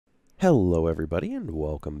Hello everybody and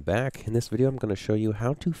welcome back. In this video I'm going to show you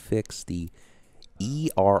how to fix the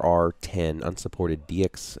ERR10 unsupported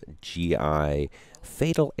DXGI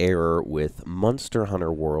fatal error with Monster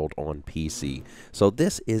Hunter World on PC. So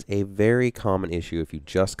this is a very common issue if you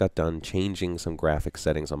just got done changing some graphic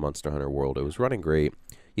settings on Monster Hunter World. It was running great,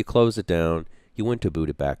 you close it down, you went to boot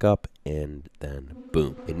it back up, and then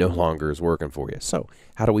boom, it no longer is working for you. So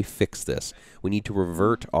how do we fix this? We need to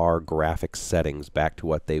revert our graphics settings back to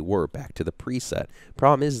what they were, back to the preset.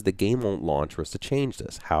 Problem is the game won't launch for us to change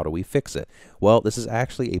this. How do we fix it? Well, this is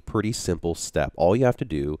actually a pretty simple step. All you have to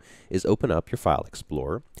do is open up your File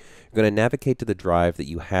Explorer. You're going to navigate to the drive that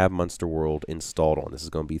you have Monster World installed on. This is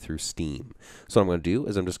going to be through Steam. So what I'm going to do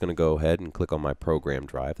is I'm just going to go ahead and click on my program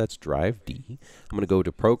drive. That's drive D. I'm going to go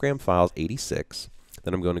to Program Files 86.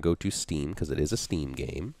 Then I'm going to go to Steam because it is a Steam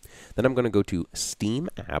game. Then I'm going to go to Steam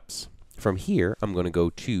Apps. From here, I'm going to go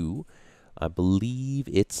to, I believe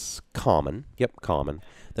it's Common. Yep, Common.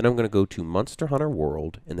 Then I'm going to go to Monster Hunter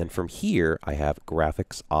World, and then from here, I have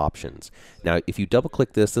Graphics Options. Now, if you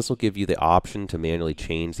double-click this, this will give you the option to manually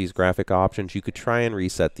change these graphic options. You could try and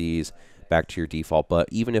reset these back to your default, but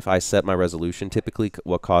even if I set my resolution, typically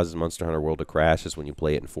what causes Monster Hunter World to crash is when you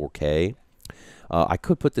play it in 4K. I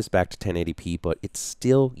could put this back to 1080p, but it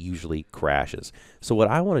still usually crashes. So what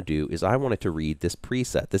I want to do is I want it to read this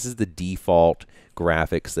preset. This is the default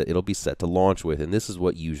graphics that it'll be set to launch with, and this is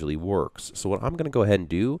what usually works. So what I'm going to go ahead and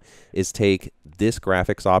do is take this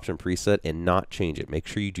graphics option preset and not change it. Make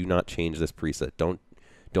sure you do not change this preset. Don't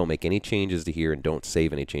make any changes to here, and don't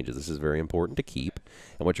save any changes. This is very important to keep.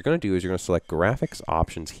 And what you're going to do is you're going to select Graphics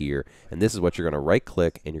Options here, and this is what you're going to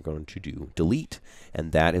right-click, and you're going to do Delete,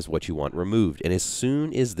 and that is what you want removed. And as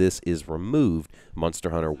soon as this is removed,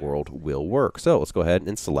 Monster Hunter World will work. So let's go ahead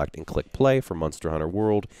and select and click Play for Monster Hunter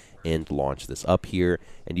World and launch this up here,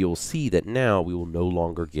 and you'll see that now we will no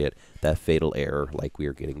longer get that fatal error like we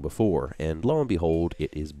were getting before. And lo and behold,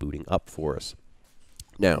 it is booting up for us.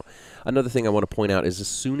 Now, another thing I want to point out is as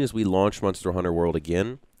soon as we launch Monster Hunter World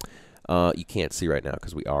again, you can't see right now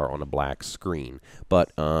because we are on a black screen,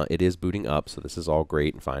 but it is booting up, so this is all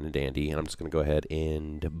great and fine and dandy, and I'm just going to go ahead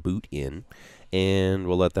and boot in, and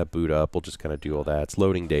we'll let that boot up. We'll just kind of do all that. It's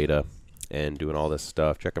loading data and doing all this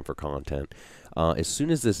stuff, checking for content. As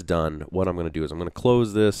soon as this is done, what I'm going to do is I'm going to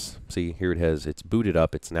close this. See, here it has, it's booted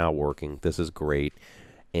up, it's now working. This is great.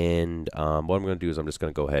 And what I'm going to do is I'm just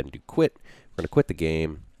going to go ahead and do quit. We're going to quit the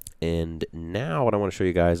game. And now what I want to show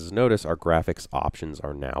you guys is notice our graphics options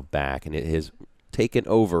are now back. And it has taken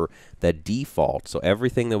over that default. So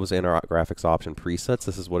everything that was in our graphics option presets,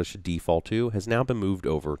 this is what it should default to, has now been moved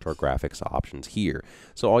over to our graphics options here.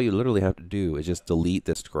 So all you literally have to do is just delete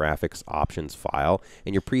this graphics options file,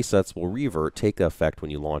 and your presets will revert, take effect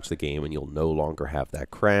when you launch the game, and you'll no longer have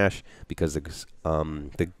that crash because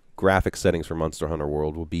the graphic settings for Monster Hunter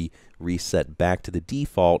World will be reset back to the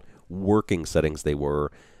default working settings they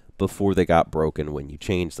were before they got broken when you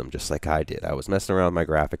changed them, just like I did. I was messing around with my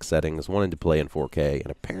graphic settings, wanting to play in 4K,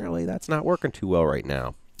 and apparently that's not working too well right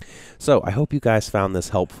now. So I hope you guys found this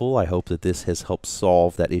helpful. I hope that this has helped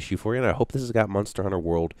solve that issue for you, and I hope this has got Monster Hunter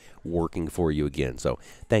World working for you again. So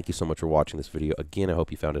thank you so much for watching this video. Again, I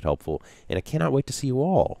hope you found it helpful, and I cannot wait to see you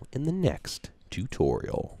all in the next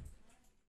tutorial.